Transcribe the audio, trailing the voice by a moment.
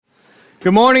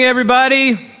Good morning,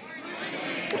 everybody.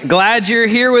 Glad you're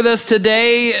here with us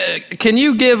today. Can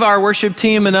you give our worship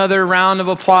team another round of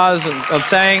applause of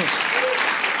thanks?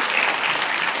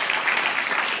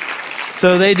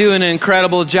 So they do an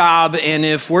incredible job, and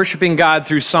if worshiping God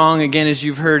through song, again, as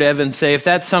you've heard Evan say, if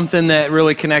that's something that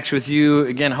really connects with you,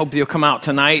 again, hope you'll come out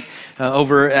tonight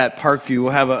over at Parkview.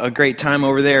 We'll have a great time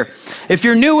over there. If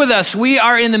you're new with us, we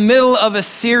are in the middle of a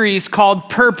series called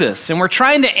Purpose, and we're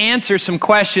trying to answer some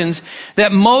questions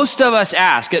that most of us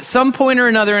ask. At some point or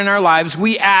another in our lives,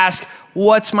 we ask,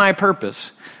 what's my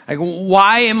purpose? Like,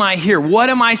 why am I here?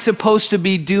 What am I supposed to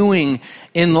be doing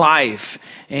in life?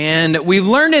 And we've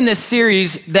learned in this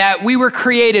series that we were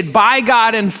created by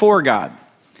God and for God.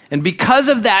 And because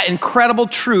of that incredible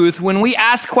truth, when we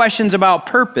ask questions about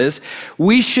purpose,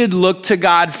 we should look to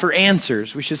God for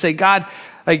answers. We should say, God,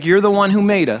 like, you're the one who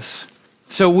made us.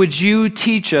 So would you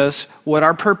teach us what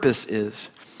our purpose is?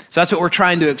 So that's what we're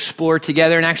trying to explore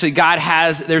together. And actually,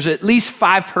 there's at least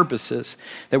 5 purposes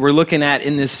that we're looking at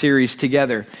in this series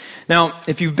together. Now,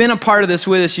 if you've been a part of this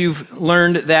with us, you've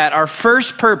learned that our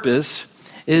first purpose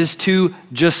is to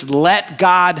just let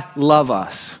God love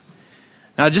us.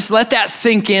 Now, just let that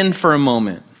sink in for a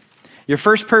moment. Your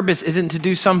first purpose isn't to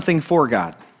do something for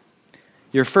God.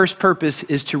 Your first purpose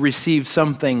is to receive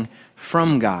something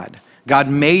from God. God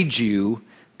made you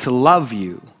to love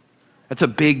you. That's a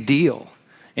big deal.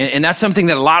 And that's something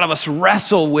that a lot of us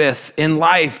wrestle with in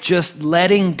life, just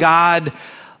letting God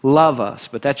love us.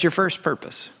 But that's your first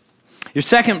purpose. Your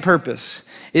second purpose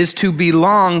is to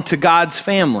belong to God's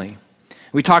family.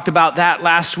 We talked about that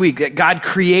last week, that God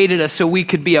created us so we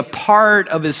could be a part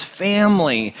of his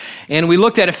family. And we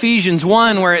looked at Ephesians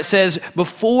 1 where it says,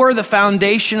 before the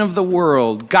foundation of the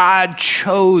world, God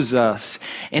chose us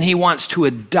and he wants to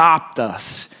adopt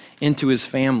us into his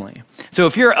family. So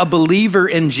if you're a believer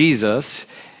in Jesus,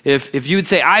 if you would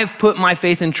say, I've put my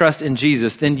faith and trust in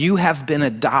Jesus, then you have been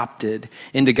adopted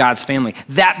into God's family.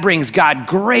 That brings God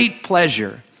great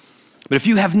pleasure. But if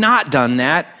you have not done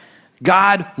that,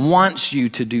 God wants you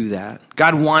to do that.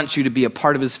 God wants you to be a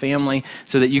part of his family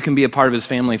so that you can be a part of his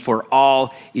family for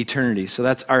all eternity. So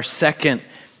that's our second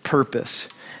purpose.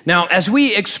 Now, as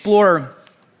we explore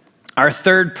our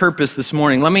third purpose this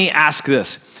morning, let me ask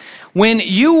this. When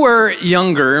you were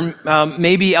younger,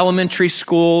 maybe elementary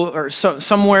school or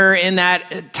somewhere in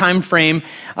that time frame,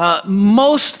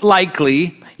 most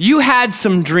likely you had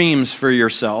some dreams for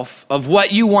yourself of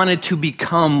what you wanted to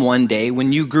become one day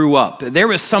when you grew up. There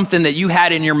was something that you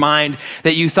had in your mind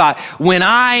that you thought, when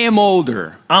I am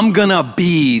older, I'm gonna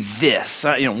be this,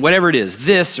 whatever it is,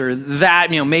 this or that.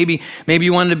 Maybe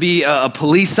you wanted to be a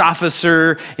police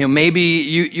officer. Maybe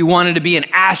you wanted to be an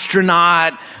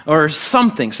astronaut or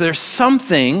something. So there's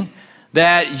something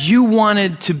that you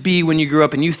wanted to be when you grew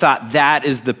up, and you thought that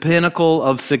is the pinnacle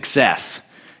of success.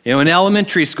 In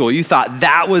elementary school, you thought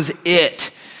that was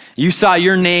it. You saw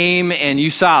your name and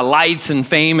you saw lights and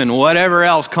fame and whatever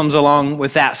else comes along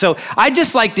with that. So I'd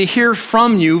just like to hear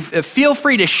from you. Feel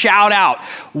free to shout out,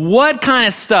 what kind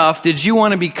of stuff did you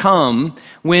want to become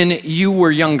when you were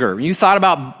younger? You thought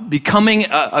about becoming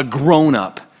a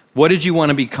grown-up. What did you want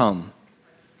to become?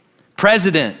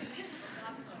 President.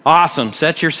 Awesome.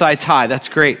 Set your sights high. That's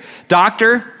great.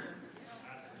 Doctor?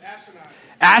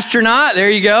 Astronaut.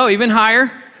 There you go. Even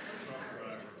higher.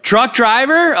 Truck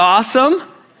driver, awesome.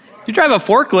 You drive a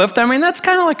forklift, that's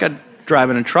kind of like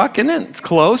driving a truck, isn't it? It's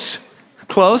close.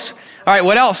 All right,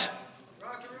 what else?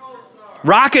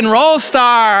 Rock and roll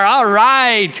star, all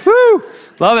right. Woo,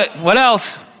 love it. What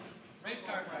else?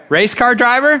 Race car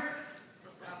driver?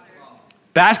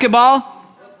 Basketball?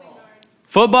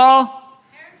 Football?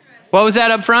 What was that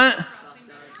up front?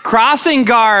 Crossing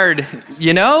guard.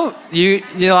 A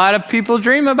lot of people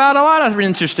dream about a lot of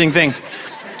interesting things.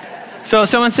 So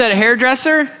someone said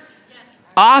hairdresser? Yes.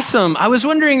 Awesome. I was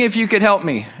wondering if you could help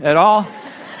me at all.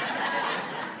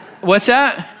 What's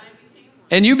that?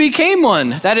 And you became one.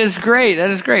 That is great.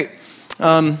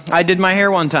 I did my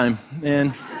hair one time,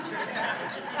 and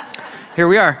here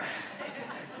we are.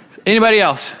 Anybody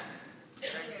else?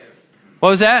 What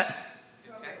was that?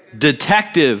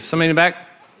 Detective. Somebody in the back?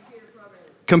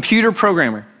 Computer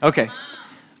programmer. Okay.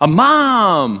 A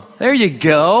mom. There you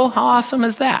go. How awesome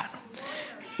is that?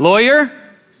 Lawyer?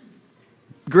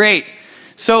 Great.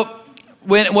 So,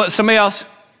 somebody else?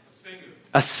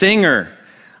 A singer.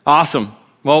 Awesome.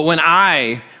 Well, when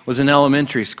I was in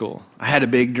elementary school, I had a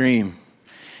big dream.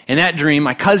 And that dream,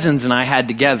 my cousins and I had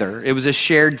together. It was a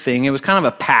shared thing. It was kind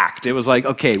of a pact. It was like,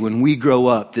 okay, when we grow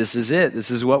up, this is it.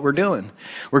 This is what we're doing.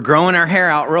 We're growing our hair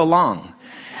out real long.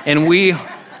 And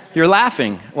you're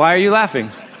laughing. Why are you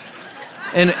laughing?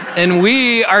 And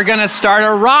we are going to start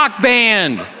a rock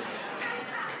band.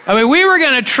 I mean, we were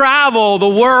going to travel the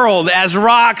world as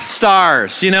rock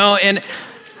stars, and,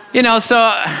 so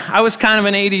I was kind of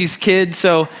an 80s kid,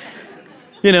 so,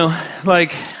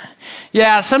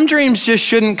 some dreams just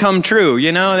shouldn't come true,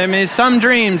 I mean, some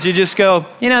dreams you just go,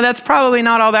 that's probably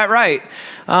not all that right.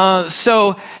 I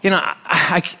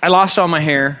lost all my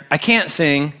hair. I can't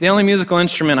sing. The only musical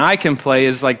instrument I can play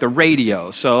is like the radio.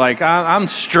 So I'm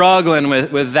struggling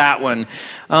with that one.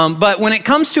 But when it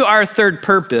comes to our third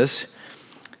purpose,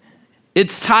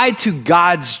 it's tied to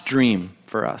God's dream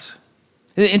for us.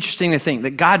 It's interesting to think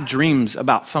that God dreams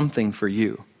about something for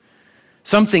you,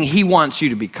 something he wants you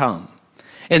to become.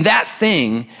 And that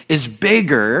thing is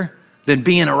bigger than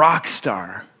being a rock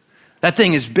star. That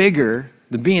thing is bigger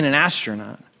than being an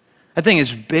astronaut. That thing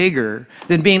is bigger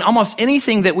than being almost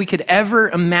anything that we could ever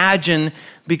imagine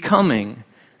becoming.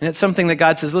 And it's something that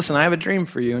God says, listen, I have a dream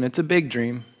for you, and it's a big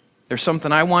dream. There's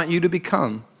something I want you to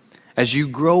become as you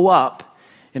grow up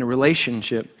in a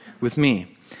relationship with me.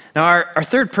 Now, our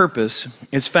third purpose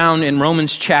is found in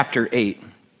Romans chapter 8.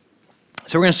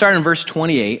 So we're going to start in verse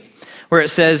 28, where it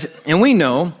says, and we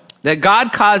know that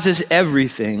God causes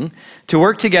everything to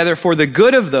work together for the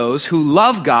good of those who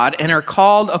love God and are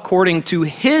called according to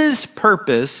his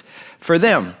purpose for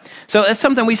them. So that's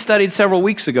something we studied several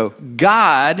weeks ago.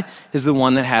 God is the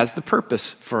one that has the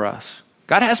purpose for us.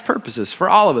 God has purposes for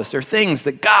all of us. They're things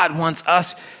that God wants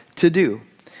us to do.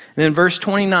 And then verse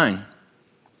 29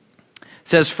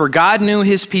 says, for God knew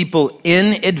his people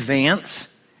in advance,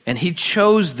 and he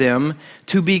chose them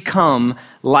to become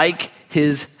like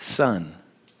his son.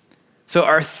 So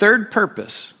our third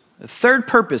purpose, the third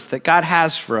purpose that God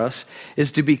has for us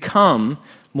is to become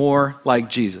more like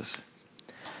Jesus.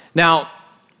 Now,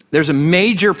 there's a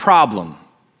major problem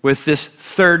with this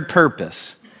third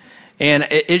purpose. And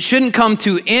it shouldn't come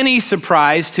to any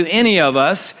surprise to any of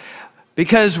us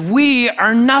because we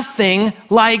are nothing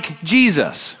like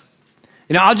Jesus.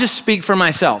 I'll just speak for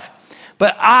myself,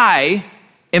 but I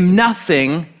am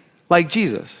nothing like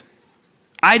Jesus.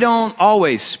 I don't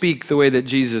always speak the way that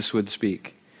Jesus would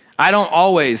speak. I don't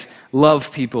always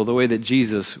love people the way that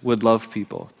Jesus would love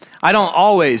people. I don't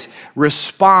always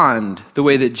respond the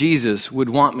way that Jesus would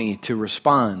want me to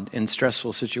respond in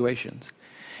stressful situations.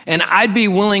 And I'd be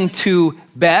willing to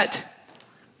bet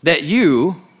that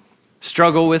you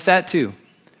struggle with that too.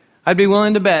 I'd be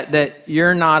willing to bet that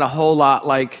you're not a whole lot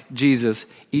like Jesus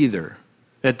either.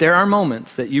 That there are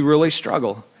moments that you really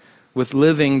struggle with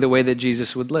living the way that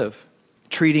Jesus would live,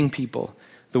 treating people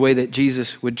the way that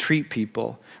Jesus would treat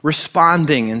people,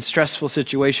 responding in stressful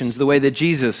situations the way that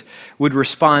Jesus would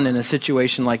respond in a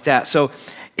situation like that. So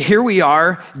here we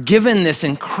are, given this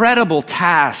incredible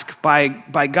task by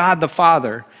God the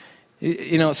Father.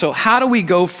 So how do we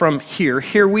go from here?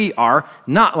 Here we are,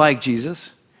 not like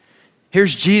Jesus.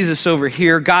 Here's Jesus over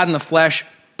here, God in the flesh,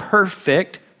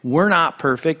 perfect. We're not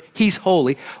perfect. He's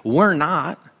holy. We're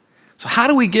not. So how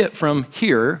do we get from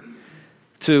here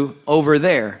to over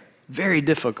there? Very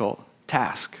difficult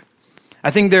task. I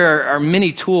think there are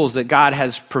many tools that God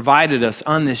has provided us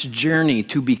on this journey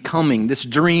to becoming, this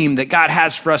dream that God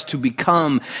has for us to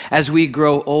become as we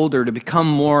grow older, to become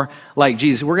more like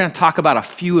Jesus. We're going to talk about a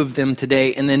few of them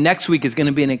today, and then next week is going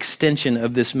to be an extension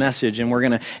of this message, and we're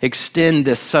going to extend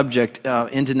this subject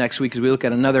into next week as we look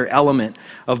at another element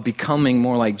of becoming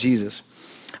more like Jesus.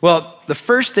 Well, the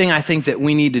first thing I think that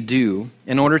we need to do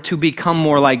in order to become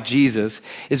more like Jesus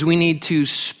is we need to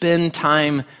spend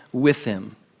time with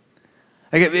him.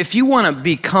 Like if you want to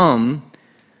become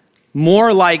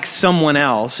more like someone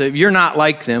else, if you're not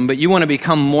like them, but you want to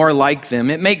become more like them,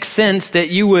 it makes sense that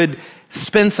you would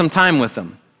spend some time with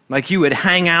them, like you would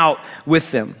hang out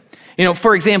with them.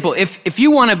 For example, if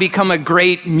you want to become a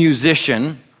great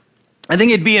musician, I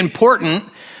think it'd be important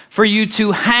for you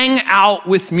to hang out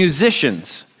with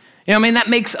musicians. That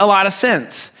makes a lot of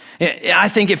sense. I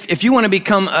think if you want to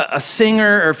become a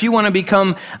singer or if you want to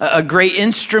become a great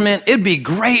instrument, it'd be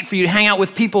great for you to hang out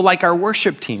with people like our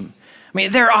worship team.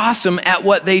 They're awesome at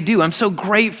what they do. I'm so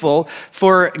grateful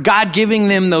for God giving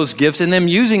them those gifts and them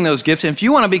using those gifts. And if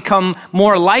you want to become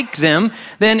more like them,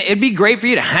 then it'd be great for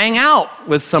you to hang out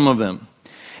with some of them.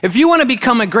 If you want to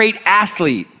become a great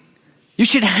athlete, you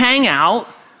should hang out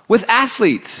with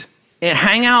athletes and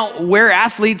hang out where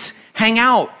athletes hang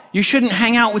out. You shouldn't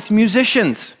hang out with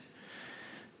musicians.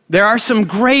 There are some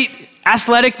great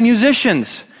athletic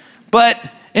musicians,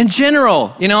 but in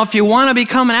general, if you want to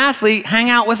become an athlete, hang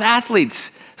out with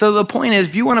athletes. So the point is,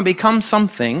 if you want to become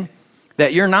something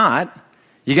that you're not,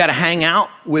 you got to hang out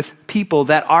with people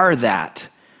that are that.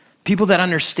 People that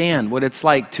understand what it's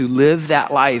like to live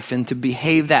that life and to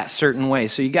behave that certain way.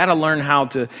 So you got to learn how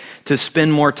to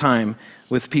spend more time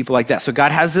with people like that. So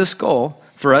God has this goal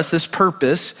for us, this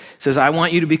purpose says, I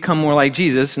want you to become more like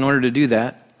Jesus. In order to do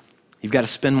that, you've got to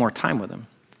spend more time with him.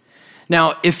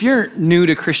 Now, if you're new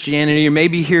to Christianity, or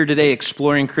maybe here today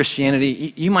exploring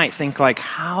Christianity, you might think like,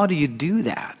 how do you do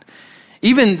that?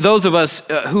 Even those of us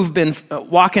who've been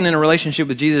walking in a relationship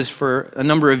with Jesus for a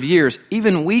number of years,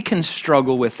 even we can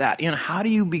struggle with that. How do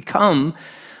you become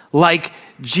like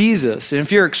Jesus? And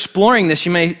if you're exploring this,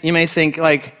 you may think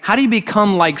like, how do you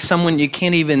become like someone you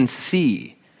can't even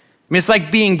see? I mean, it's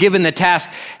like being given the task,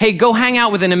 hey, go hang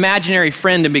out with an imaginary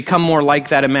friend and become more like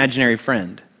that imaginary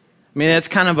friend. I mean, that's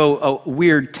kind of a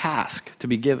weird task to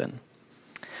be given.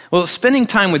 Well, spending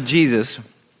time with Jesus,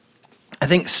 I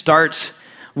think, starts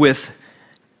with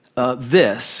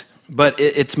this, but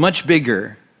it's much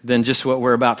bigger than just what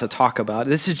we're about to talk about.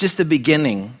 This is just the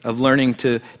beginning of learning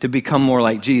to become more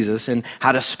like Jesus and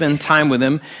how to spend time with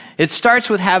him. It starts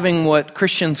with having what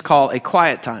Christians call a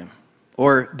quiet time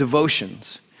or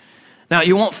devotions. Now,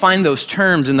 you won't find those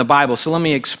terms in the Bible, so let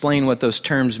me explain what those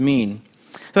terms mean.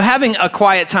 So having a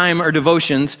quiet time or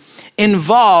devotions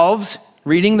involves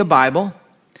reading the Bible,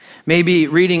 maybe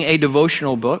reading a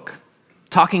devotional book,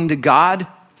 talking to God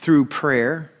through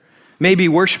prayer, maybe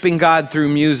worshiping God through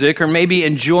music, or maybe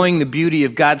enjoying the beauty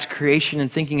of God's creation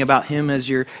and thinking about him as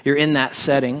you're in that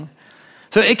setting.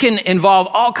 So it can involve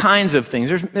all kinds of things.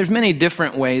 There's many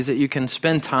different ways that you can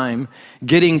spend time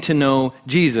getting to know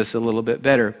Jesus a little bit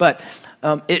better. But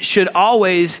it should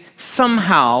always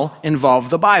somehow involve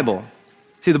the Bible.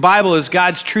 See, the Bible is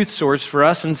God's truth source for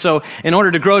us. And so in order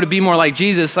to grow to be more like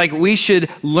Jesus, we should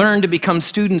learn to become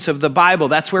students of the Bible.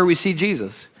 That's where we see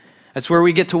Jesus. That's where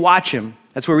we get to watch him.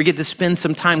 That's where we get to spend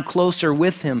some time closer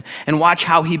with him and watch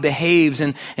how he behaves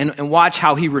and watch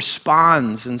how he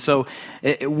responds. And so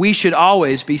we should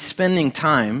always be spending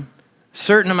time, a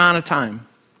certain amount of time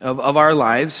of our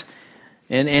lives,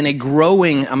 and a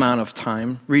growing amount of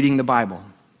time reading the Bible.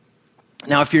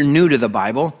 Now, if you're new to the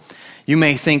Bible, you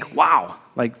may think, wow,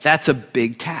 that's a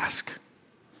big task.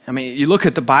 I mean, you look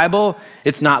at the Bible,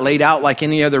 it's not laid out like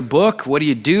any other book. What do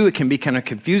you do? It can be kind of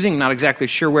confusing, not exactly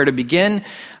sure where to begin.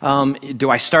 Do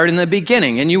I start in the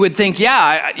beginning? And you would think,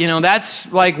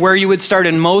 that's like where you would start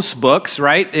in most books,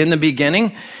 right? In the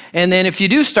beginning. And then if you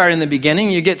do start in the beginning,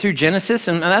 you get through Genesis,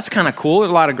 and that's kind of cool. There's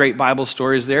a lot of great Bible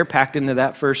stories there packed into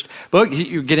that first book.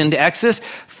 You get into Exodus,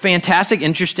 fantastic,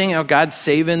 interesting, how God's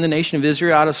saving the nation of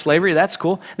Israel out of slavery. That's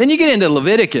cool. Then you get into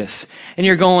Leviticus, and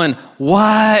you're going,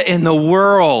 what in the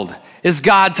world is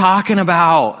God talking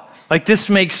about? This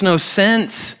makes no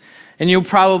sense. And you'll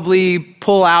probably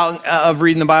pull out of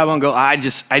reading the Bible and go, I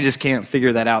just can't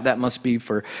figure that out. That must be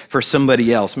for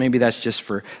somebody else. Maybe that's just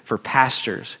for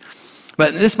pastors.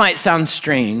 But this might sound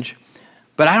strange,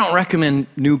 but I don't recommend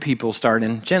new people start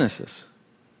in Genesis.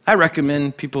 I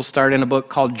recommend people start in a book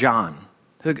called John,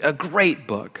 a great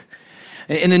book.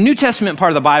 In the New Testament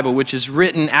part of the Bible, which is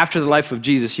written after the life of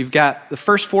Jesus, you've got the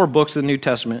first 4 books of the New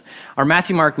Testament are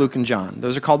Matthew, Mark, Luke, and John.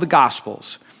 Those are called the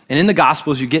Gospels. And in the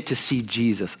Gospels, you get to see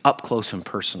Jesus up close and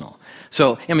personal.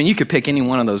 So, you could pick any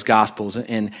one of those Gospels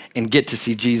and get to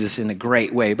see Jesus in a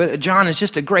great way. But John is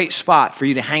just a great spot for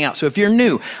you to hang out. So if you're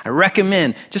new, I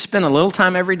recommend just spend a little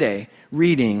time every day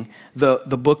reading the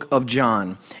book of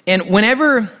John. And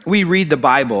whenever we read the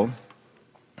Bible,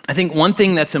 I think one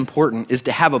thing that's important is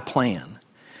to have a plan.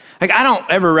 I don't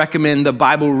ever recommend the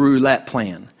Bible roulette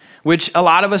plan, which a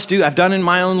lot of us do. I've done in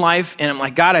my own life, and I'm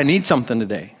like, God, I need something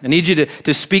today. I need you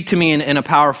to speak to me in a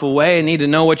powerful way. I need to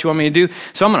know what you want me to do.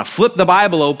 So I'm going to flip the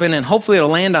Bible open, and hopefully it'll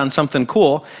land on something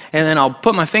cool, and then I'll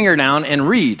put my finger down and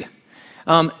read.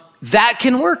 That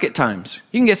can work at times.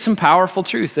 You can get some powerful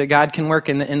truth that God can work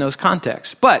in those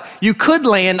contexts. But you could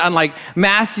land on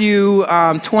Matthew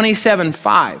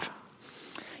 27:5.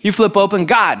 You flip open,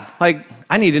 God,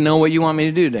 I need to know what you want me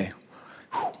to do today.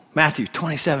 Matthew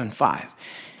 27:5.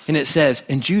 And it says,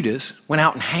 and Judas went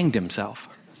out and hanged himself.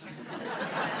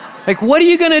 What are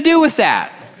you going to do with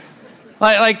that?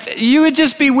 You would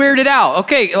just be weirded out.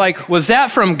 Okay, was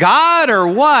that from God or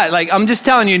what? I'm just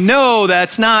telling you, no,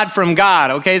 that's not from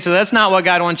God, okay? So that's not what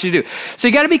God wants you to do. So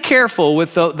you got to be careful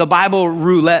with the Bible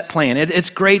roulette plan.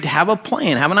 It's great to have a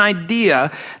plan, have an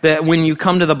idea that when you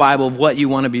come to the Bible of what you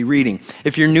want to be reading.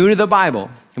 If you're new to the Bible,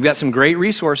 we've got some great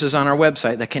resources on our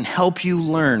website that can help you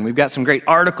learn. We've got some great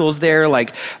articles there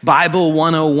like Bible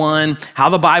 101, how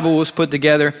the Bible was put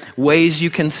together, ways you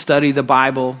can study the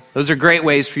Bible. Those are great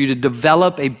ways for you to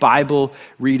develop a Bible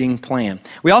reading plan.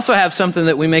 We also have something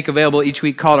that we make available each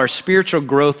week called our Spiritual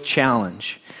Growth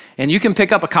Challenge. And you can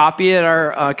pick up a copy at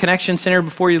our Connection Center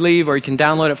before you leave, or you can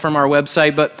download it from our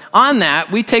website. But on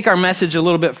that, we take our message a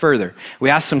little bit further.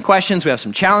 We ask some questions. We have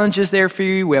some challenges there for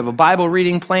you. We have a Bible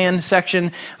reading plan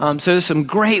section. So there's some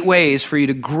great ways for you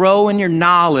to grow in your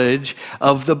knowledge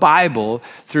of the Bible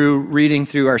through reading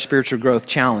through our Spiritual Growth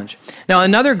Challenge. Now,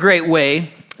 another great way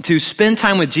to spend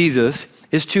time with Jesus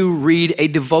is to read a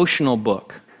devotional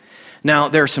book. Now,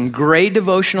 there are some great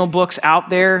devotional books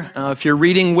out there. If you're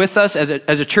reading with us, as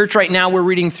a church right now, we're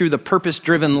reading through the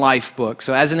Purpose-Driven Life book.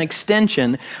 So as an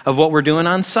extension of what we're doing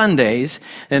on Sundays,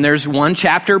 and there's one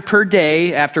chapter per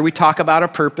day after we talk about a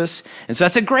purpose. And so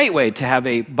that's a great way to have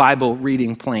a Bible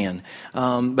reading plan.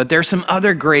 But there's some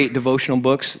other great devotional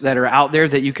books that are out there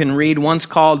that you can read. One's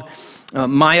called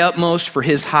My Utmost for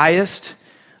His Highest.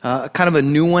 Kind of a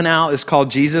new one out is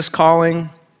called Jesus Calling.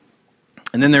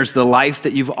 And then there's The Life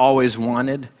That You've Always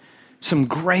Wanted. Some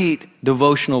great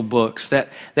devotional books that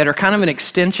are kind of an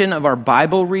extension of our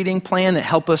Bible reading plan that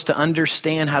help us to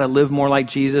understand how to live more like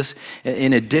Jesus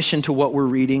in addition to what we're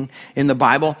reading in the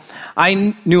Bible.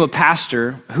 I knew a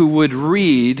pastor who would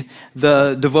read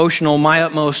the devotional My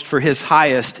Utmost for His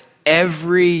Highest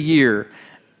every year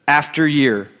after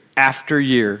year after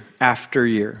year after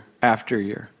year after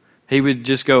year. He would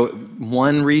just go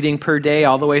one reading per day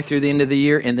all the way through the end of the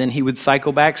year, and then he would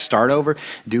cycle back, start over,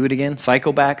 do it again,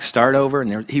 cycle back, start over.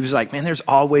 And he was like, man, there's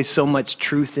always so much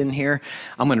truth in here.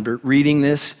 I'm going to be reading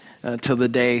this till the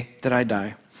day that I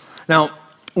die. Now,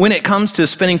 when it comes to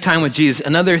spending time with Jesus,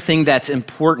 another thing that's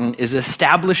important is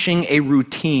establishing a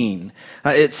routine.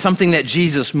 It's something that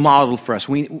Jesus modeled for us.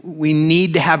 We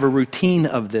need to have a routine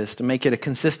of this to make it a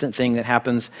consistent thing that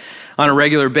happens on a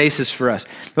regular basis for us.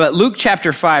 But Luke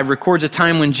chapter 5 records a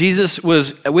time when Jesus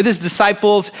was with his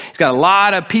disciples. He's got a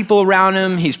lot of people around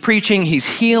him. He's preaching, he's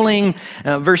healing.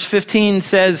 Verse 15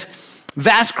 says,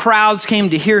 vast crowds came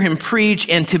to hear him preach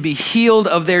and to be healed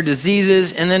of their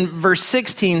diseases. And then verse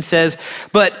 16 says,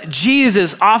 but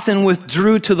Jesus often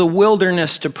withdrew to the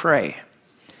wilderness to pray.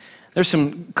 There's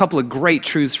a couple of great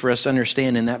truths for us to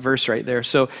understand in that verse right there.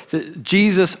 So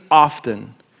Jesus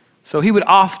often. So he would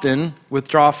often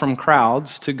withdraw from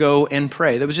crowds to go and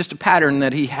pray. That was just a pattern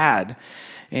that he had.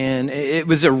 And it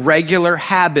was a regular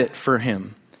habit for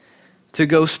him to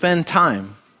go spend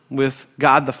time with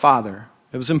God the Father.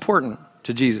 It was important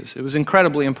to Jesus. It was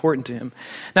incredibly important to him.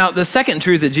 Now, the second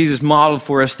truth that Jesus modeled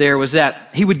for us there was that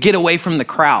he would get away from the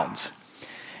crowds.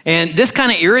 And this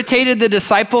kind of irritated the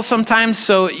disciples sometimes.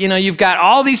 So, you've got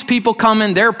all these people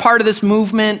coming. They're part of this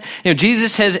movement.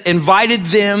 Jesus has invited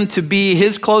them to be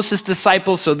his closest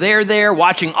disciples. So they're there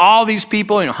watching all these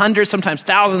people. Hundreds, sometimes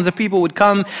thousands of people would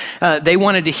come. They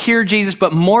wanted to hear Jesus,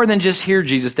 but more than just hear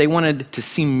Jesus, they wanted to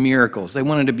see miracles. They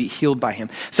wanted to be healed by him.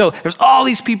 So there's all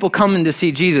these people coming to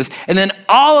see Jesus. And then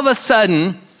all of a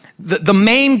sudden, the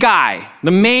main guy,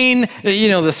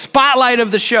 the spotlight of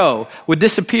the show would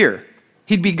disappear.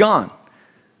 He'd be gone.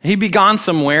 He'd be gone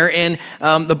somewhere. And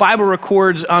the Bible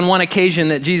records on one occasion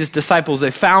that Jesus' disciples,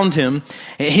 they found him.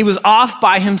 And he was off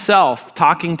by himself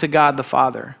talking to God the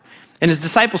Father. And his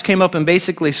disciples came up and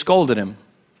basically scolded him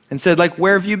and said,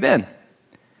 where have you been?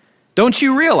 Don't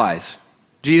you realize,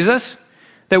 Jesus,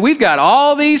 that we've got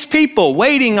all these people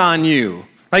waiting on you?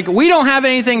 We don't have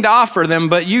anything to offer them,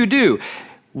 but you do.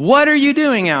 What are you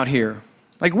doing out here?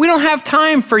 We don't have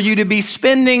time for you to be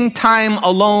spending time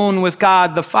alone with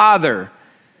God the Father.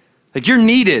 You're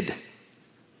needed.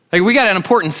 We got an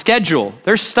important schedule.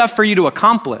 There's stuff for you to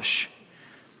accomplish.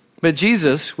 But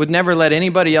Jesus would never let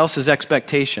anybody else's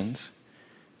expectations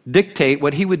dictate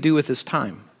what he would do with his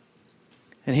time.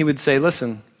 And he would say,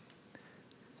 listen,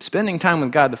 spending time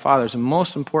with God the Father is the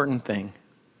most important thing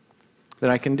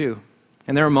that I can do.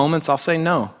 And there are moments I'll say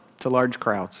no to large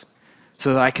crowds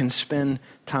so that I can spend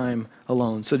time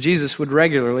alone. So Jesus would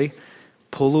regularly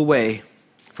pull away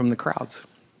from the crowds.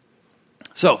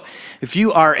 So if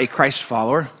you are a Christ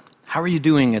follower, how are you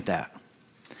doing at that?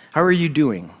 How are you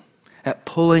doing at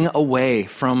pulling away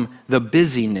from the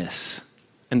busyness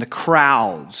and the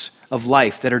crowds of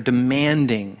life that are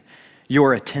demanding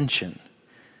your attention?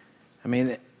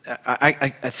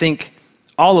 I think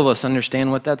all of us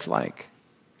understand what that's like.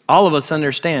 All of us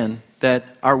understand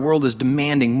that our world is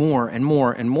demanding more and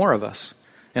more and more of us.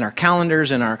 In our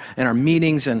calendars, in our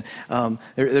meetings, and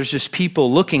there's just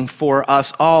people looking for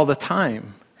us all the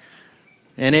time.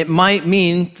 And it might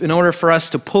mean, in order for us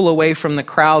to pull away from the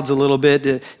crowds a little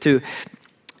bit, to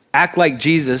act like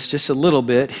Jesus just a little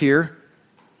bit here,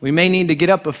 we may need to get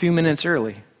up a few minutes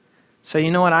early. Say, you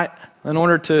know what, in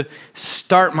order to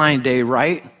start my day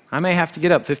right, I may have to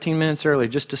get up 15 minutes early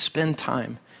just to spend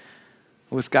time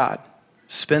with God,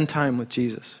 spend time with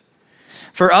Jesus.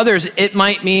 For others, it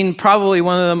might mean probably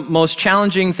one of the most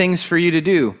challenging things for you to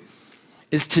do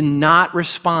is to not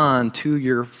respond to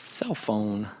your cell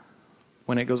phone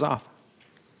when it goes off.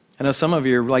 I know some of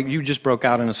you are like, you just broke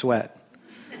out in a sweat.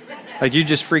 Like you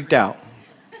just freaked out.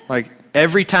 Like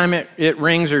every time it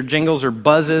rings or jingles or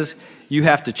buzzes, you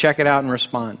have to check it out and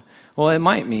respond. Well, it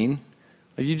might mean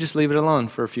that you just leave it alone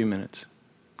for a few minutes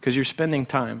because you're spending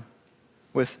time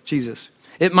with Jesus.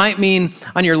 It might mean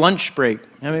on your lunch break.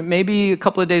 I mean, maybe a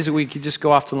couple of days a week, you just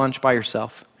go off to lunch by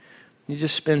yourself. You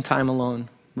just spend time alone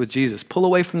with Jesus. Pull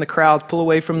away from the crowds, pull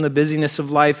away from the busyness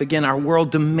of life. Again, our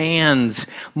world demands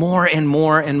more and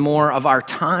more and more of our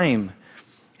time.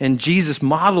 And Jesus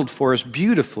modeled for us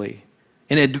beautifully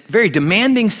in a very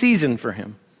demanding season for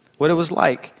him what it was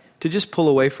like to just pull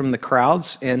away from the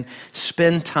crowds and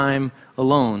spend time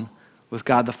alone with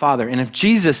God the Father. And if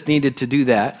Jesus needed to do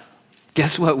that,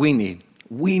 guess what we need?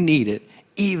 We need it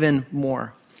even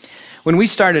more. When we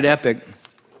started Epic,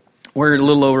 we're a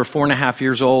little over 4.5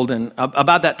 years old, and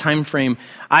about that time frame,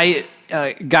 I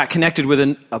got connected with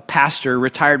a pastor,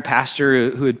 retired pastor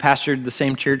who had pastored the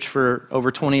same church for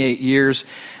over 28 years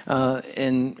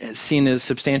and seen a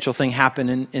substantial thing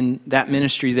happen in that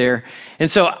ministry there. And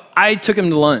so I took him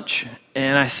to lunch,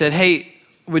 and I said, hey,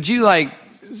 would you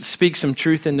speak some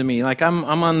truth into me? I'm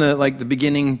on the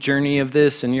beginning journey of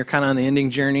this, and you're kind of on the ending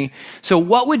journey. So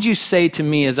what would you say to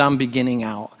me as I'm beginning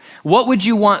out? What would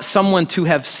you want someone to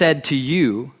have said to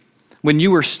you when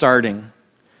you were starting?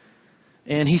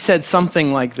 And he said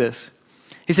something like this.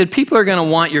 He said, people are going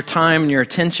to want your time and your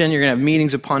attention. You're going to have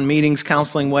meetings upon meetings,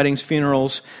 counseling, weddings,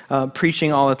 funerals,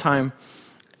 preaching all the time.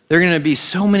 There are going to be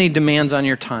so many demands on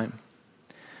your time.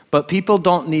 But people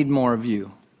don't need more of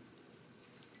you.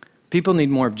 People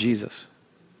need more of Jesus.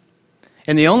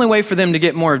 And the only way for them to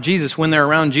get more of Jesus when they're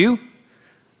around you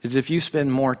is if you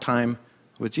spend more time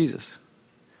with Jesus.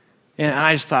 And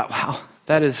I just thought, wow,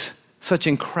 that is such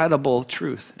incredible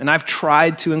truth. And I've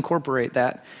tried to incorporate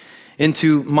that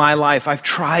into my life. I've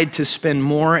tried to spend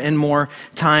more and more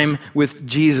time with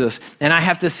Jesus. And I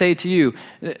have to say to you,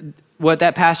 what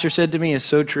that pastor said to me is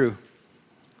so true.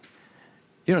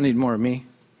 You don't need more of me.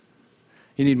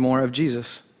 You need more of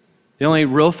Jesus. The only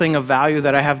real thing of value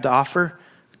that I have to offer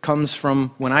comes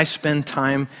from when I spend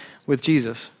time with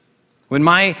Jesus. When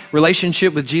my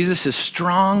relationship with Jesus is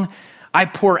strong, I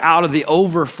pour out of the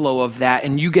overflow of that,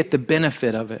 and you get the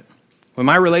benefit of it. When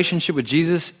my relationship with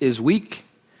Jesus is weak,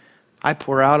 I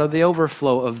pour out of the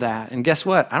overflow of that. And guess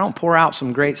what? I don't pour out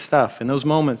some great stuff. In those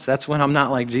moments, that's when I'm not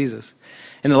like Jesus.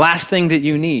 And the last thing that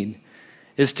you need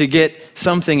is to get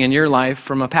something in your life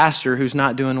from a pastor who's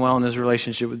not doing well in his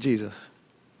relationship with Jesus.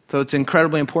 So it's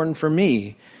incredibly important for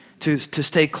me to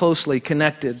stay closely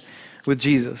connected with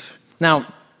Jesus.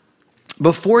 Now,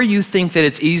 before you think that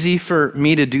it's easy for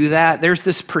me to do that, there's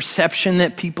this perception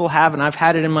that people have, and I've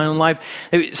had it in my own life.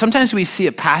 Sometimes we see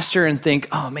a pastor and think,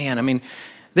 oh man,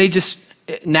 they just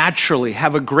naturally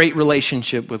have a great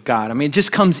relationship with God. It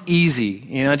just comes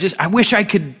easy. I wish I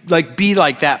could be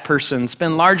like that person,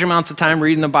 spend large amounts of time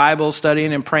reading the Bible,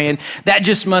 studying and praying. That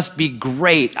just must be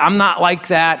great. I'm not like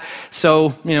that. So,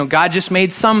 God just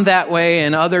made some that way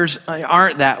and others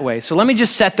aren't that way. So let me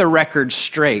just set the record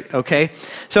straight, okay?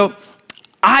 So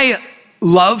I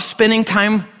love spending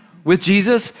time with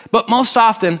Jesus, but most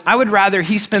often I would rather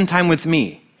he spend time with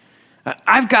me.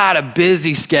 I've got a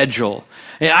busy schedule.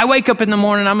 I wake up in the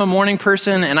morning, I'm a morning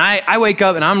person, and I wake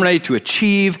up and I'm ready to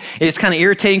achieve. It's kind of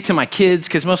irritating to my kids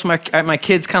because most of my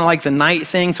kids kind of like the night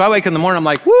thing. So I wake up in the morning, I'm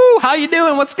like, woo, how you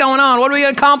doing? What's going on? What are we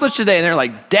going to accomplish today? And they're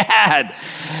like, Dad,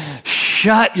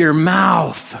 shut your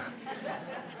mouth.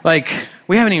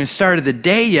 We haven't even started the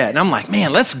day yet. And I'm like,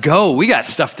 man, let's go. We got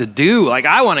stuff to do.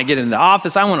 I want to get into the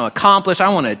office. I want to accomplish. I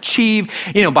want to achieve.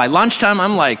 By lunchtime,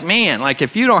 I'm like, man,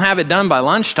 if you don't have it done by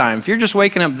lunchtime, if you're just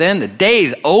waking up then, the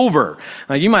day's over.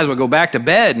 You might as well go back to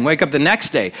bed and wake up the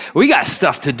next day. We got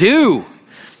stuff to do.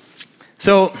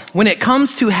 So when it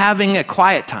comes to having a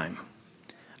quiet time,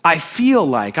 I feel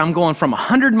like I'm going from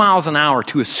 100 miles an hour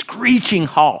to a screeching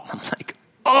halt. I'm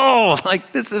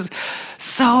like, this is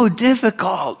so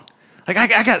difficult.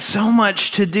 I got so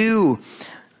much to do.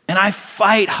 And I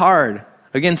fight hard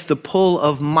against the pull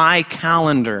of my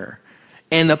calendar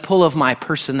and the pull of my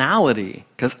personality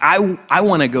because I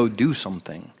want to go do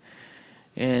something.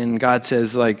 And God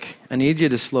says, I need you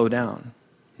to slow down.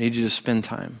 I need you to spend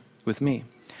time with me.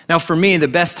 Now, for me, the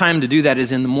best time to do that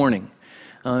is in the morning.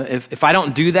 If I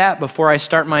don't do that before I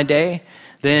start my day,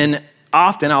 then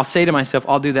often I'll say to myself,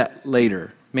 I'll do that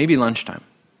later, maybe lunchtime,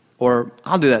 or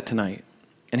I'll do that tonight.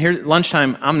 And here,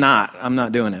 lunchtime, I'm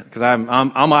not doing it because I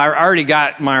already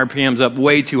got my RPMs up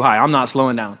way too high. I'm not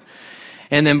slowing down.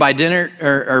 And then by dinner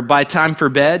or by time for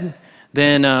bed,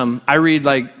 then I read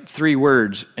like 3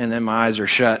 words, and then my eyes are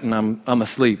shut, and I'm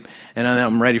asleep, and then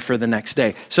I'm ready for the next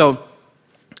day. So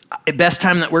the best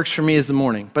time that works for me is the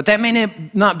morning. But that may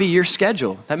not be your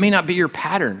schedule. That may not be your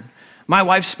pattern. My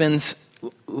wife spends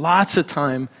lots of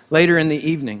time later in the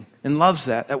evening and loves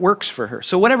that. That works for her.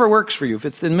 So whatever works for you. If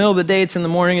it's in the middle of the day, it's in the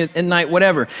morning, at night,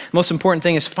 whatever. The most important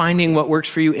thing is finding what works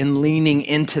for you and leaning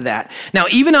into that. Now,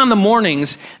 even on the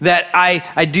mornings that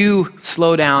I do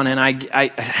slow down and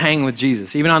I hang with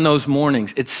Jesus, even on those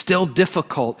mornings, it's still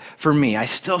difficult for me. I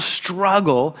still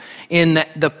struggle in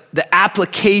the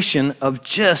application of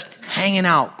just hanging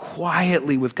out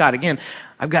quietly with God. Again,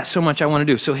 I've got so much I want to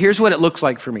do. So here's what it looks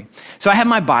like for me. So I have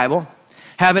my Bible,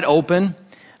 have it open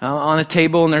on a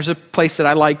table, and there's a place that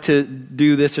I like to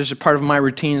do this. There's a part of my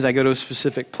routines. I go to a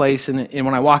specific place, and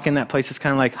when I walk in that place, it's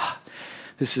kind of like,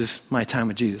 this is my time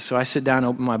with Jesus. So I sit down,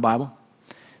 open my Bible,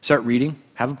 start reading,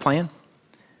 have a plan.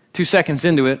 2 seconds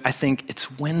into it, I think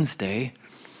it's Wednesday,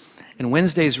 and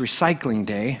Wednesday is recycling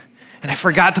day, and I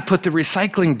forgot to put the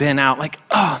recycling bin out. Like,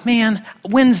 oh man,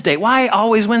 Wednesday. Why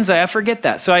always Wednesday? I forget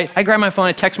that. So I grab my phone,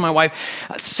 I text my wife,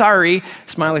 sorry,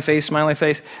 smiley face, smiley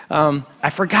face. I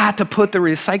forgot to put the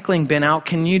recycling bin out.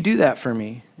 Can you do that for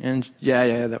me? And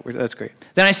yeah, that's great.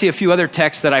 Then I see a few other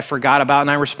texts that I forgot about, and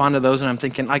I respond to those, and I'm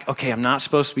thinking, like, okay, I'm not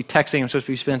supposed to be texting. I'm supposed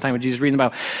to be spending time with Jesus, reading the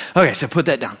Bible. Okay, so put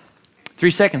that down. 3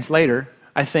 seconds later,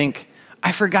 I think,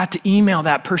 I forgot to email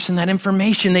that person that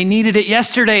information. They needed it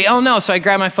yesterday. Oh no. So I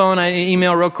grab my phone, I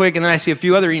email real quick, and then I see a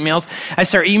few other emails. I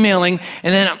start emailing,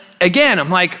 and then again,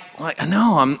 I'm like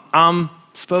no, I'm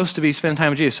supposed to be spending time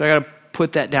with Jesus. So I got to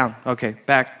put that down. Okay,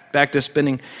 back to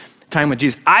spending time with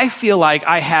Jesus. I feel like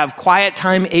I have quiet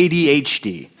time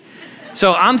ADHD.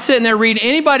 So I'm sitting there reading.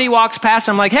 Anybody walks past,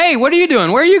 I'm like, hey, what are you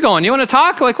doing? Where are you going? You want to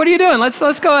talk? Like, what are you doing?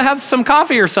 Let's go have some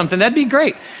coffee or something. That'd be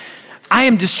great. I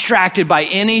am distracted by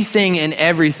anything and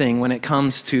everything when it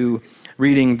comes to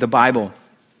reading the Bible.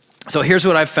 So here's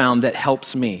what I've found that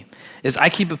helps me, is I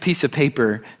keep a piece of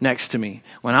paper next to me.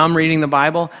 When I'm reading the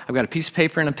Bible, I've got a piece of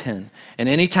paper and a pen. And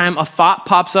anytime a thought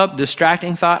pops up,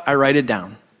 distracting thought, I write it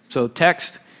down. So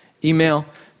text, email,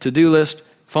 to-do list,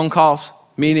 phone calls,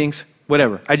 meetings,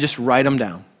 whatever. I just write them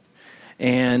down.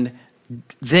 And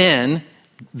then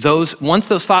once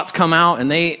those thoughts come out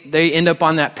and they end up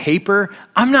on that paper,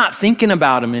 I'm not thinking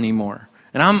about them anymore.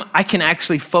 And I can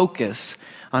actually focus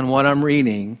on what I'm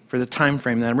reading for the time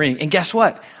frame that I'm reading. And guess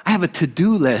what? I have a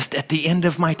to-do list at the end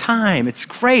of my time. It's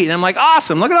great. And I'm like,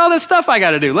 awesome, look at all this stuff I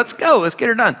got to do. Let's go. Let's get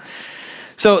her done.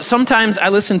 So sometimes I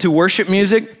listen to worship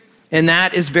music, and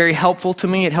that is very helpful to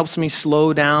me. It helps me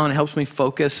slow down. It helps me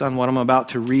focus on what I'm about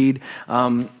to read.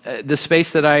 The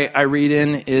space that I read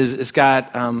in it's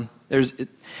got...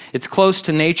 It's close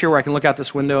to nature where I can look out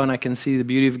this window and I can see the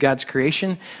beauty of God's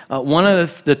creation. One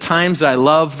of the times that I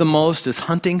love the most is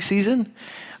hunting season.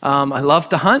 I love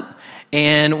to hunt.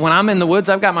 And when I'm in the woods,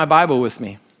 I've got my Bible with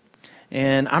me.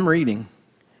 And I'm reading.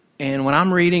 And when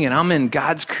I'm reading and I'm in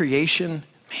God's creation,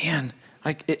 man,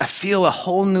 I feel a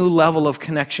whole new level of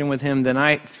connection with him than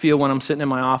I feel when I'm sitting in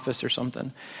my office or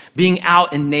something. Being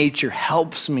out in nature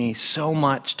helps me so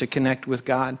much to connect with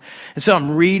God. And so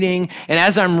I'm reading, and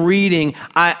as I'm reading,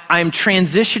 I'm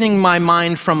transitioning my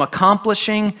mind from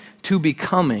accomplishing to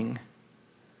becoming.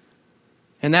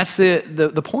 And that's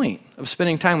the point of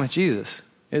spending time with Jesus.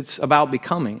 It's about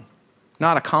becoming,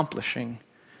 not accomplishing.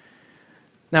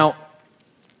 Now,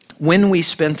 when we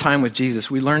spend time with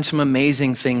Jesus, we learn some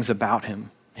amazing things about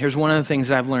him. Here's one of the things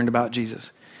I've learned about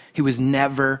Jesus. He was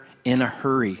never in a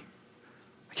hurry.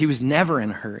 He was never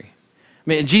in a hurry. I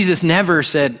mean, Jesus never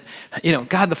said,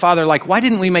 God the Father, like, why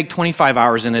didn't we make 25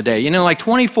 hours in a day? Like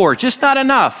 24, just not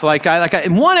enough. Like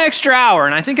one extra hour,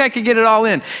 and I think I could get it all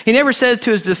in. He never said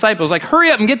to his disciples, like,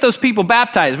 hurry up and get those people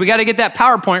baptized. We got to get that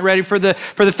PowerPoint ready for the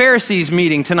Pharisees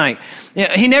meeting tonight.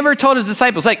 He never told his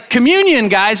disciples, like, communion,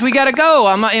 guys, we got to go.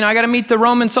 I got to meet the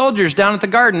Roman soldiers down at the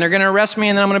garden. They're going to arrest me,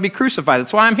 and then I'm going to be crucified.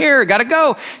 That's why I'm here. Got to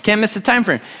go. Can't miss the time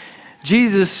frame.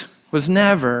 Jesus was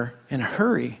never in a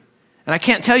hurry. And I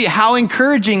can't tell you how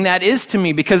encouraging that is to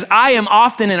me, because I am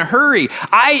often in a hurry.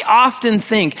 I often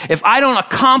think if I don't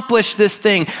accomplish this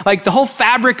thing, like the whole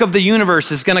fabric of the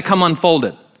universe is going to come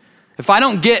unfolded. If I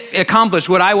don't get accomplished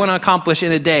what I want to accomplish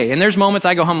in a day. And there's moments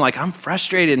I go home like, I'm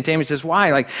frustrated. And Tammy says,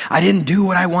 why? Like, I didn't do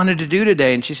what I wanted to do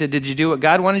today. And she said, did you do what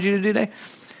God wanted you to do today?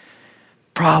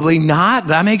 Probably not.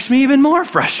 That makes me even more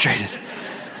frustrated.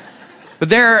 But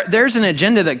there's an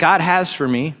agenda that God has for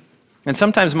me. And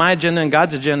sometimes my agenda and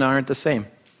God's agenda aren't the same.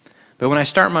 But when I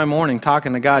start my morning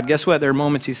talking to God, guess what? There are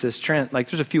moments he says, Trent, like,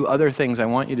 there's a few other things I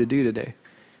want you to do today.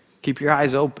 Keep your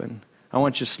eyes open. I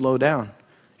want you to slow down.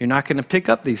 You're not going to pick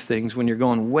up these things when you're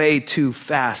going way too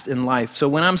fast in life. So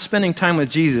when I'm spending time with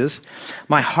Jesus,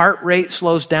 my heart rate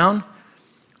slows down,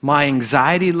 my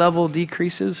anxiety level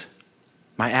decreases,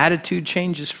 my attitude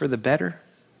changes for the better.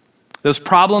 Those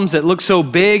problems that look so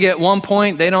big at one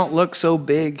point, they don't look so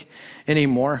big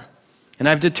anymore. And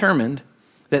I've determined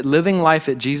that living life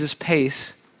at Jesus'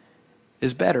 pace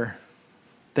is better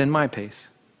than my pace.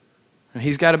 And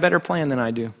he's got a better plan than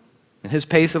I do. And his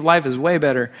pace of life is way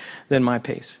better than my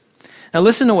pace. Now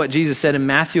listen to what Jesus said in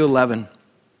Matthew 11.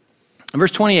 In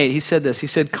verse 28, he said this. He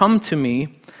said, "Come to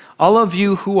me, all of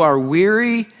you who are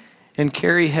weary and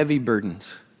carry heavy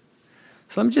burdens."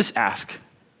 So let me just ask,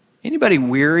 anybody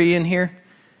weary in here?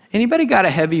 Anybody got a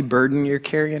heavy burden you're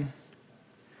carrying?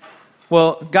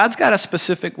 Well, God's got a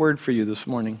specific word for you this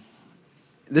morning.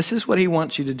 This is what he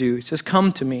wants you to do. He says,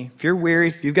 come to me. If you're weary,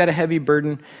 if you've got a heavy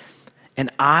burden,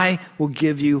 and I will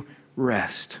give you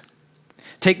rest.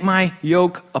 Take my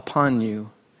yoke upon you.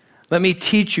 Let me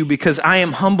teach you, because I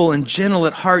am humble and gentle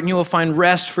at heart, and you will find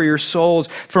rest for your souls.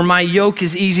 For my yoke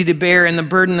is easy to bear, and the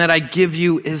burden that I give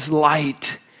you is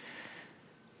light.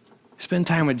 Spend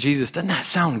time with Jesus. Doesn't that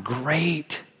sound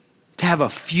great? To have a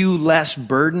few less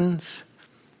burdens,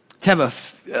 to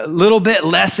have a little bit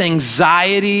less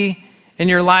anxiety in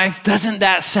your life. Doesn't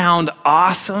that sound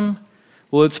awesome?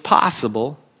 Well, it's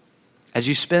possible as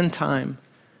you spend time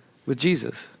with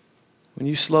Jesus. When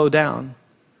you slow down,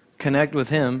 connect with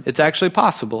him, it's actually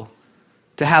possible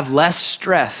to have less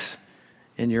stress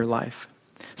in your life.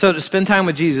 So to spend time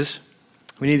with Jesus,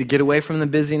 we need to get away from the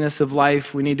busyness of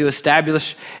life. We need to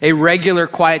establish a regular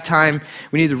quiet time.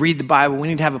 We need to read the Bible. We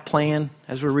need to have a plan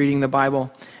as we're reading the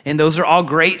Bible. And those are all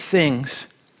great things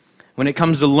when it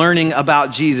comes to learning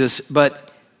about Jesus.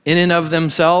 But in and of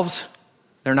themselves,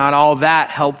 they're not all that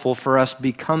helpful for us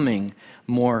becoming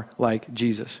more like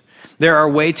Jesus. There are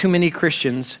way too many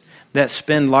Christians that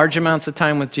spend large amounts of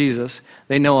time with Jesus.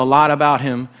 They know a lot about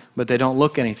him, but they don't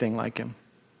look anything like him.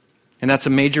 And that's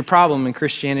a major problem in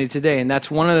Christianity today. And that's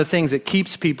one of the things that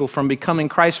keeps people from becoming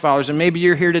Christ followers. And maybe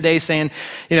you're here today saying,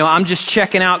 I'm just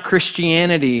checking out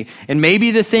Christianity. And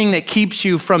maybe the thing that keeps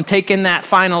you from taking that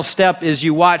final step is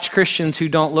you watch Christians who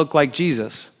don't look like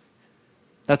Jesus.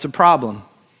 That's a problem.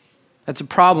 That's a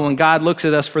problem when God looks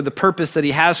at us for the purpose that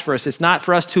he has for us. It's not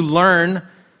for us to learn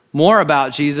more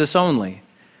about Jesus only.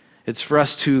 It's for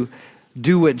us to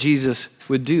do what Jesus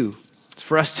would do. It's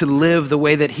for us to live the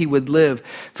way that he would live.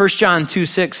 1 John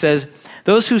 2:6 says,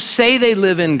 those who say they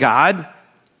live in God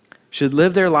should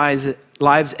live their lives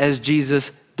as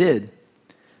Jesus did.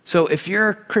 So if you're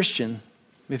a Christian,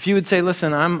 if you would say,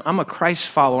 listen, I'm a Christ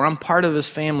follower, I'm part of his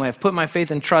family, I've put my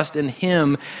faith and trust in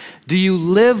him, do you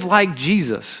live like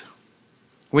Jesus?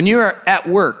 When you're at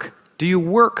work, do you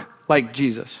work like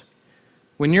Jesus?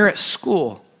 When you're at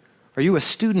school, are you a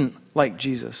student like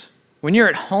Jesus? When you're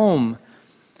at home,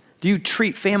 do you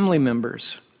treat family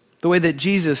members the way that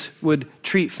Jesus would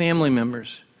treat family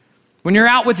members? When you're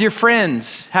out with your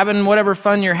friends, having whatever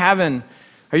fun you're having,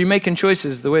 are you making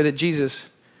choices the way that Jesus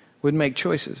would make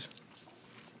choices?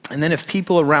 And then if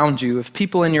people around you, if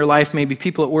people in your life, maybe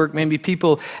people at work, maybe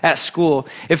people at school,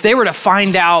 if they were to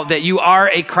find out that you are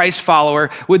a Christ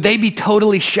follower, would they be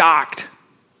totally shocked?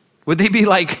 Would they be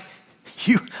like,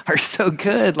 you are so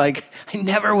good, like I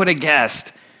never would have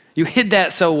guessed. You hid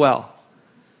that so well.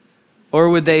 Or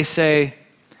would they say,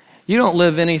 you don't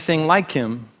live anything like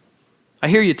him. I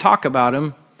hear you talk about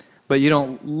him, but you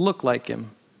don't look like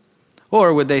him.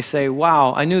 Or would they say,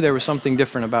 wow, I knew there was something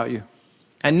different about you.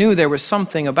 I knew there was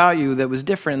something about you that was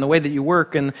different in the way that you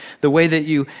work and the way that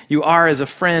you are as a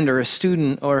friend or a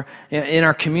student or in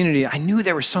our community. I knew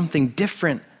there was something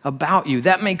different about you.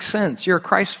 That makes sense. You're a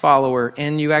Christ follower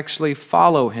and you actually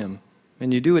follow him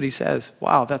and you do what he says.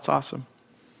 Wow, that's awesome.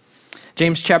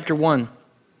 James chapter 1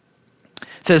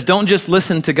 says, don't just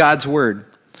listen to God's word.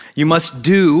 You must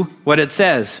do what it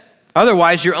says.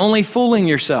 Otherwise, you're only fooling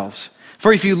yourselves.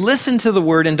 For if you listen to the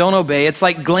word and don't obey, it's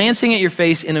like glancing at your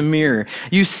face in a mirror.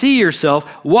 You see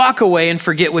yourself, walk away, and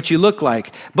forget what you look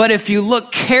like. But if you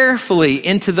look carefully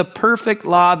into the perfect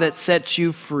law that sets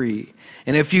you free,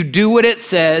 and if you do what it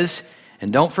says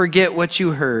and don't forget what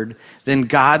you heard, then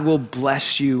God will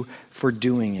bless you for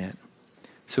doing it.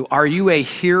 So are you a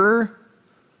hearer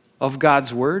of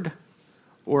God's word,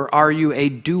 or are you a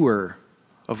doer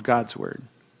of God's word?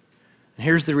 And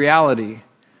here's the reality.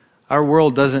 Our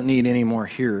world doesn't need any more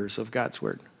hearers of God's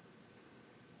word.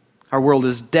 Our world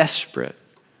is desperate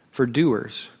for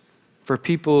doers, for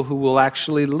people who will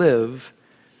actually live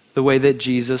the way that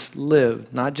Jesus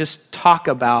lived, not just talk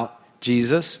about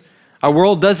Jesus. Our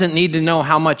world doesn't need to know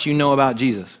how much you know about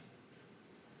Jesus.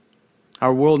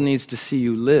 Our world needs to see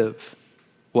you live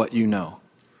what you know.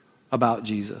 about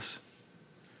Jesus.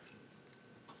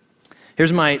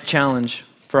 Here's my challenge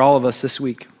for all of us this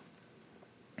week.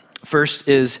 First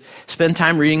is spend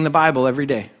time reading the Bible every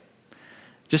day.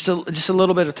 Just a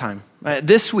little bit of time.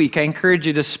 This week, I encourage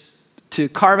you to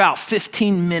carve out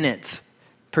 15 minutes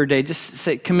per day. Just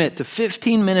commit to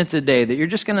 15 minutes a day that you're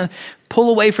just going to pull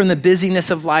away from the busyness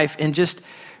of life and just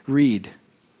read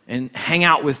and hang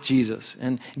out with Jesus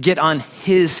and get on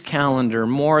his calendar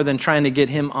more than trying to get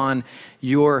him on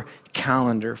your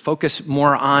calendar. Focus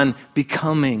more on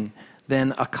becoming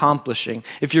than accomplishing.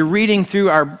 If you're reading through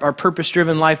our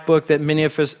Purpose-Driven Life book that many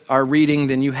of us are reading,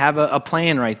 then you have a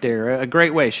plan right there, a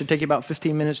great way. It should take you about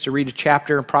 15 minutes to read a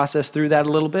chapter and process through that a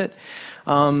little bit.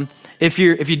 If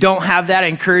you don't have that, I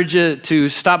encourage you to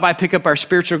stop by, pick up our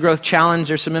Spiritual Growth Challenge.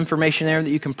 There's some information there that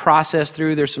you can process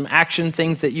through. There's some action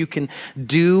things that you can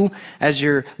do as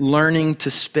you're learning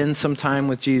to spend some time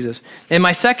with Jesus. And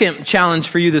my second challenge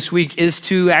for you this week is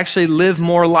to actually live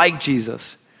more like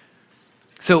Jesus.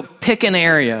 So pick an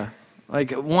area,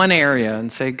 like one area,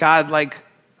 and say, God, like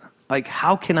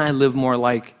how can I live more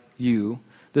like you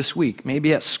this week?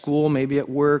 Maybe at school, maybe at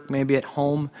work, maybe at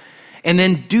home. And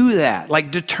then do that,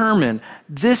 like determine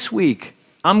this week,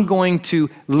 I'm going to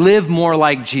live more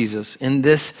like Jesus in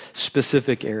this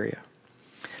specific area.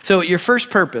 So your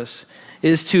first purpose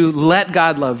is to let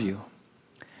God love you.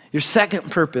 Your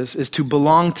second purpose is to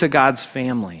belong to God's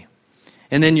family.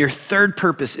 And then your third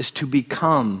purpose is to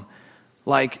become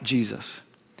like Jesus.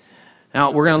 Now,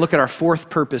 we're going to look at our fourth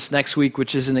purpose next week,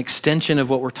 which is an extension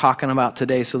of what we're talking about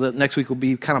today. So that next week will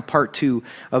be kind of part 2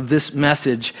 of this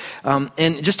message.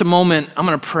 In just a moment, I'm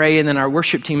going to pray, and then our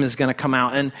worship team is going to come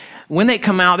out. And when they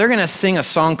come out, they're going to sing a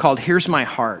song called Here's My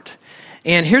Heart.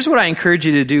 And here's what I encourage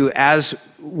you to do as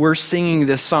we're singing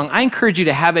this song. I encourage you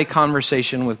to have a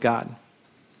conversation with God.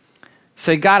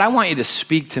 Say, God, I want you to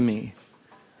speak to me.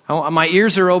 My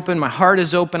ears are open, my heart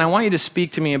is open. I want you to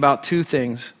speak to me about 2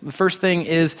 things. The first thing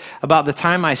is about the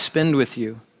time I spend with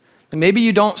you. And maybe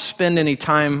you don't spend any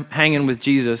time hanging with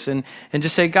Jesus, and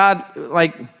just say, God,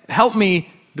 help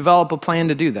me develop a plan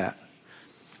to do that.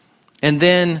 And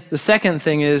then the second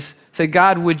thing is, say,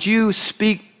 God, would you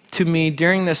speak to me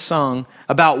during this song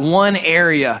about one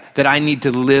area that I need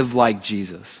to live like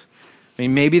Jesus? I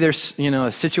mean, maybe there's,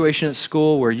 a situation at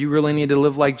school where you really need to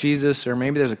live like Jesus, or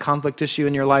maybe there's a conflict issue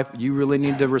in your life you really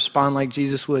need to respond like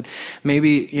Jesus would.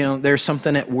 Maybe, there's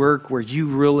something at work where you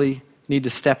really need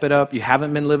to step it up. You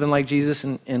haven't been living like Jesus,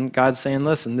 and God's saying,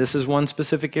 listen, this is one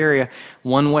specific area,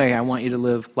 one way I want you to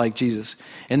live like Jesus.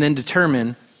 And then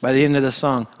determine by the end of the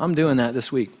song, I'm doing that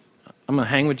this week. I'm going to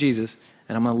hang with Jesus,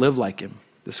 and I'm going to live like him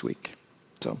this week.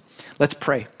 So let's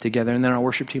pray together, and then our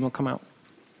worship team will come out.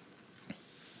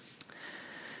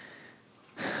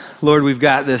 Lord, we've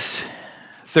got this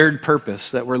third purpose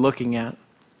that we're looking at.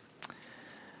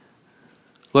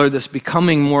 Lord, this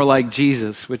becoming more like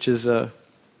Jesus, which is a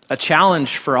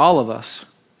challenge for all of us.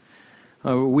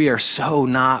 We are so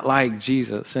not like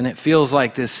Jesus, and it feels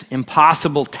like this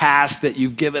impossible task that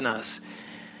you've given us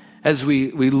as we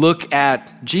look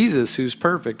at Jesus, who's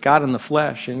perfect, God in the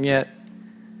flesh, and yet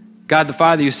God the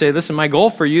Father, you say, listen, my goal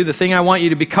for you, the thing I want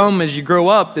you to become as you grow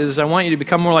up is I want you to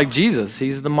become more like Jesus.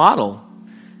 He's the model.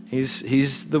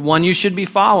 He's the one you should be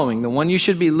following, the one you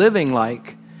should be living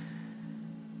like.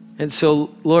 And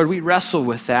so, Lord, we wrestle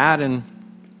with that. And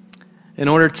in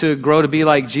order to grow to be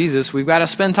like Jesus, we've got to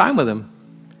spend time with him.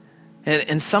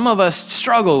 And some of us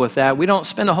struggle with that. We don't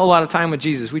spend a whole lot of time with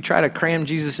Jesus. We try to cram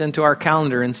Jesus into our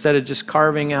calendar instead of just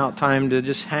carving out time to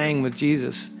just hang with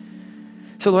Jesus.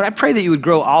 So, Lord, I pray that you would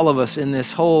grow all of us in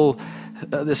this whole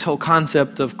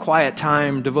concept of quiet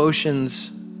time,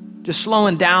 devotions, just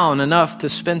slowing down enough to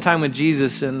spend time with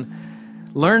Jesus and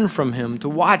learn from him, to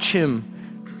watch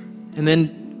him, and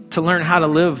then to learn how to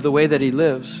live the way that he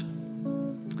lives.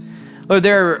 Lord,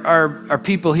 there are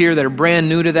people here that are brand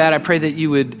new to that. I pray that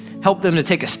you would help them to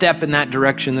take a step in that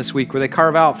direction this week, where they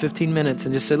carve out 15 minutes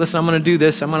and just say, listen, I'm going to do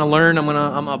this. I'm going to learn. I'm going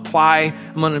to apply.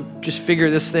 I'm going to just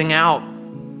figure this thing out.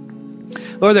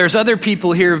 Lord, there's other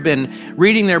people here who've been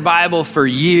reading their Bible for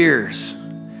years.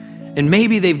 And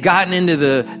maybe they've gotten into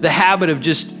the habit of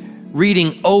just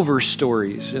reading over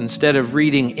stories instead of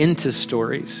reading into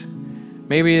stories.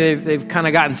 Maybe they've kind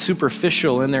of gotten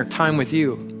superficial in their time with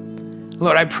you.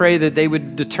 Lord, I pray that they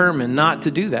would determine not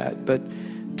to do that, but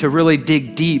to really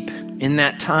dig deep in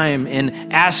that time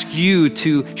and ask you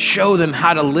to show them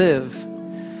how to live.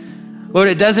 Lord,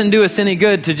 it doesn't do us any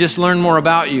good to just learn more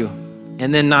about you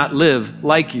and then not live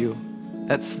like you.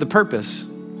 That's the purpose.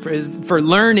 For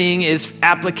learning is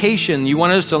application. You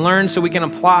want us to learn so we can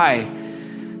apply.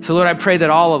 So Lord, I pray that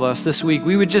all of us this week,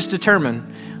 we would just determine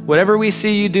whatever we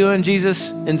see you doing, Jesus,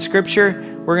 in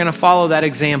Scripture, we're going to follow that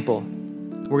example.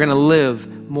 We're going to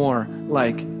live more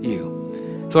like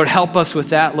you. So Lord, help us with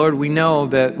that. Lord, we know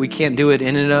that we can't do it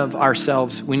in and of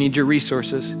ourselves. We need your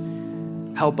resources.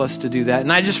 Help us to do that.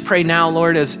 And I just pray now,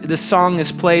 Lord, as this song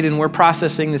is played and we're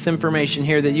processing this information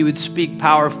here, that you would speak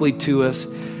powerfully to us.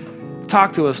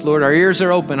 Talk to us, Lord. Our ears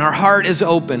are open. Our heart is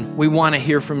open. We want to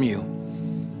hear from you.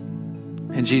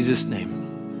 In Jesus'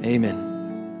 name, amen.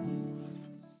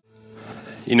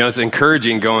 You know, it's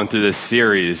encouraging going through this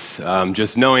series,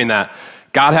 just knowing that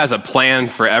God has a plan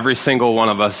for every single one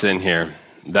of us in here,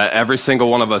 that every single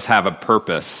one of us have a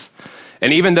purpose.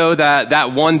 And even though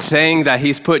that one thing that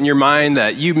he's put in your mind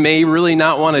that you may really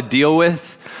not want to deal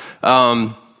with,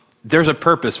 there's a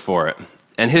purpose for it.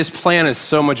 And his plan is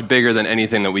so much bigger than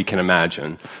anything that we can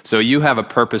imagine. So you have a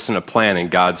purpose and a plan in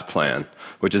God's plan,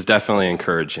 which is definitely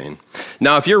encouraging.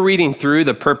 Now, if you're reading through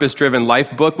the Purpose-Driven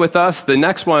Life book with us, the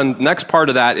next part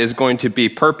of that is going to be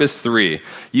Purpose 3.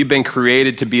 You've been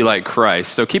created to be like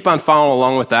Christ. So keep on following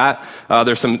along with that.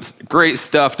 There's some great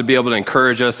stuff to be able to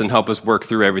encourage us and help us work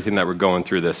through everything that we're going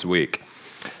through this week.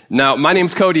 Now, my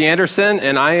name's Cody Anderson,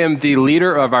 and I am the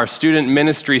leader of our student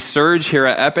ministry Surge here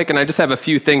at Epic, and I just have a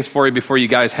few things for you before you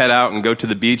guys head out and go to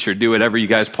the beach or do whatever you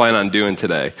guys plan on doing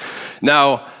today.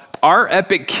 Now, our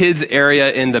Epic Kids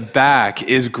area in the back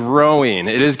is growing.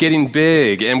 It is getting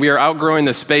big, and we are outgrowing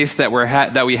the space that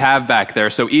we have back there.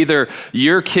 So either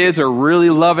your kids are really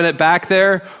loving it back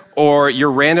there, or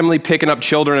you're randomly picking up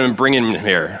children and bringing them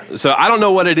here. So I don't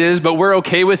know what it is, but we're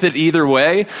okay with it either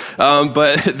way.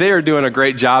 But they are doing a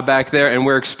great job back there, and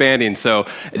we're expanding. So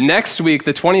next week,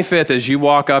 the 25th, as you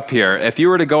walk up here, if you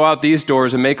were to go out these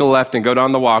doors and make a left and go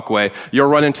down the walkway, you'll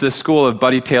run into the school of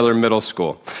Buddy Taylor Middle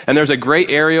School. And there's a great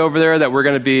area over there that we're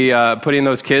going to be putting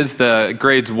those kids, the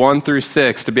grades 1 through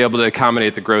 6, to be able to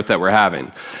accommodate the growth that we're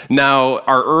having. Now,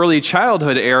 our early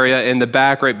childhood area in the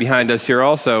back right behind us here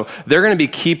also, they're going to be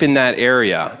keeping that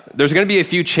area. There's going to be a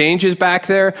few changes back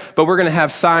there, but we're going to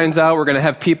have signs out. We're going to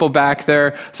have people back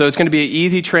there. So it's going to be an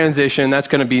easy transition. That's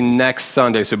going to be next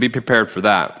Sunday, so be prepared for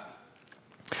that.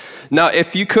 Now,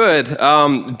 if you could,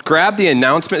 grab the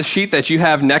announcement sheet that you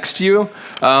have next to you.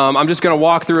 I'm just going to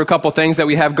walk through a couple things that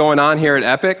we have going on here at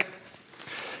Epic.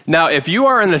 Now, if you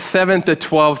are in the 7th to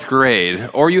 12th grade,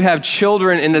 or you have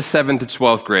children in the 7th to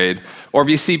 12th grade, or if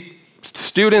you see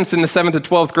students in the 7th to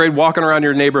 12th grade walking around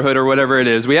your neighborhood or whatever it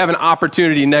is, we have an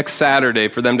opportunity next Saturday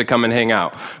for them to come and hang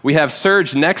out. We have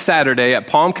Surge next Saturday at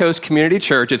Palm Coast Community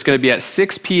Church. It's going to be at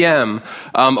 6 p.m.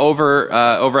 Over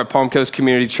at Palm Coast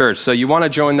Community Church. So you want to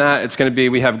join that. It's going to be,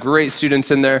 we have great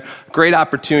students in there, great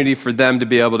opportunity for them to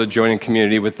be able to join in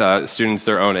community with students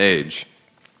their own age.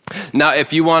 Now,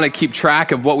 if you want to keep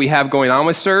track of what we have going on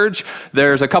with Surge,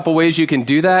 there's a couple ways you can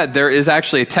do that. There is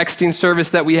actually a texting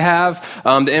service that we have.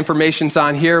 The information's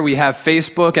on here. We have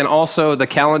Facebook and also the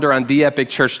calendar on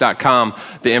theepicchurch.com.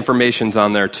 The information's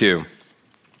on there too.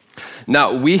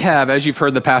 Now, we have, as you've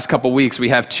heard the past couple weeks, we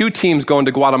have 2 teams going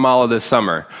to Guatemala this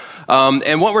summer.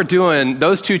 And what we're doing,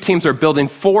 those 2 teams are building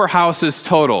 4 houses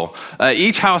total.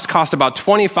 Each house cost about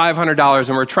 $2,500,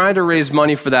 and we're trying to raise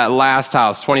money for that last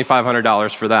house,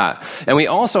 $2,500 for that. And we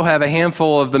also have a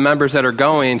handful of the members that are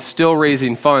going still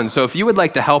raising funds. So if you would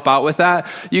like to help out with that,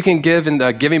 you can give in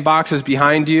the giving boxes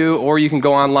behind you, or you can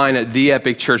go online at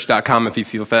theepicchurch.com if you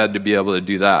feel fed to be able to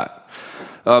do that.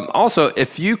 Also,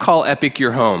 if you call Epic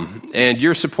your home and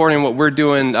you're supporting what we're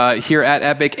doing here at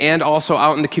Epic and also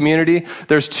out in the community,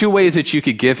 there's 2 ways that you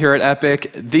could give here at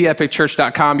Epic.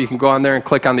 Theepicchurch.com, you can go on there and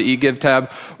click on the eGive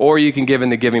tab, or you can give in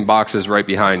the giving boxes right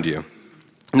behind you.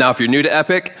 Now, if you're new to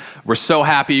Epic, we're so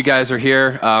happy you guys are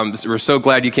here. We're so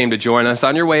glad you came to join us.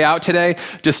 On your way out today,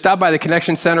 just stop by the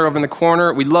Connection Center over in the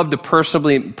corner. We'd love to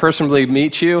personally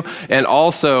meet you, and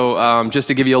also just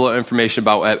to give you a little information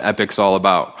about what Epic's all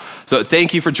about. So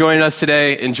thank you for joining us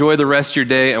today. Enjoy the rest of your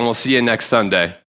day, and we'll see you next Sunday.